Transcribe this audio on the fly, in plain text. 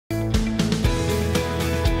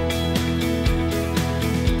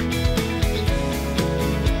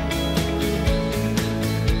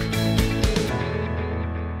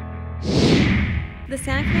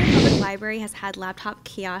Library has had laptop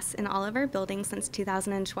kiosks in all of our buildings since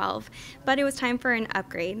 2012, but it was time for an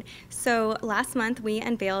upgrade. So last month we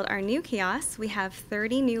unveiled our new kiosks. We have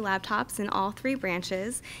 30 new laptops in all 3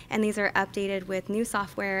 branches, and these are updated with new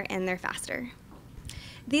software and they're faster.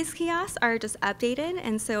 These kiosks are just updated,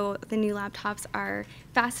 and so the new laptops are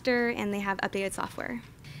faster and they have updated software.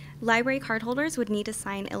 Library cardholders would need to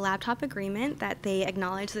sign a laptop agreement that they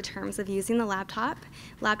acknowledge the terms of using the laptop.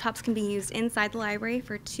 Laptops can be used inside the library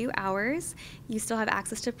for 2 hours. You still have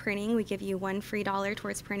access to printing. We give you $1 free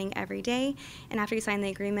towards printing every day. And after you sign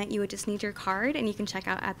the agreement, you would just need your card and you can check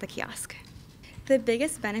out at the kiosk. The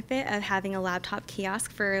biggest benefit of having a laptop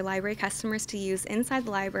kiosk for library customers to use inside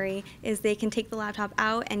the library is they can take the laptop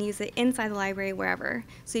out and use it inside the library wherever.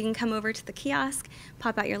 So you can come over to the kiosk,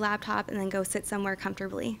 pop out your laptop, and then go sit somewhere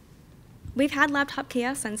comfortably. We've had laptop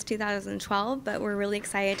kiosks since 2012, but we're really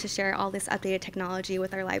excited to share all this updated technology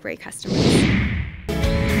with our library customers.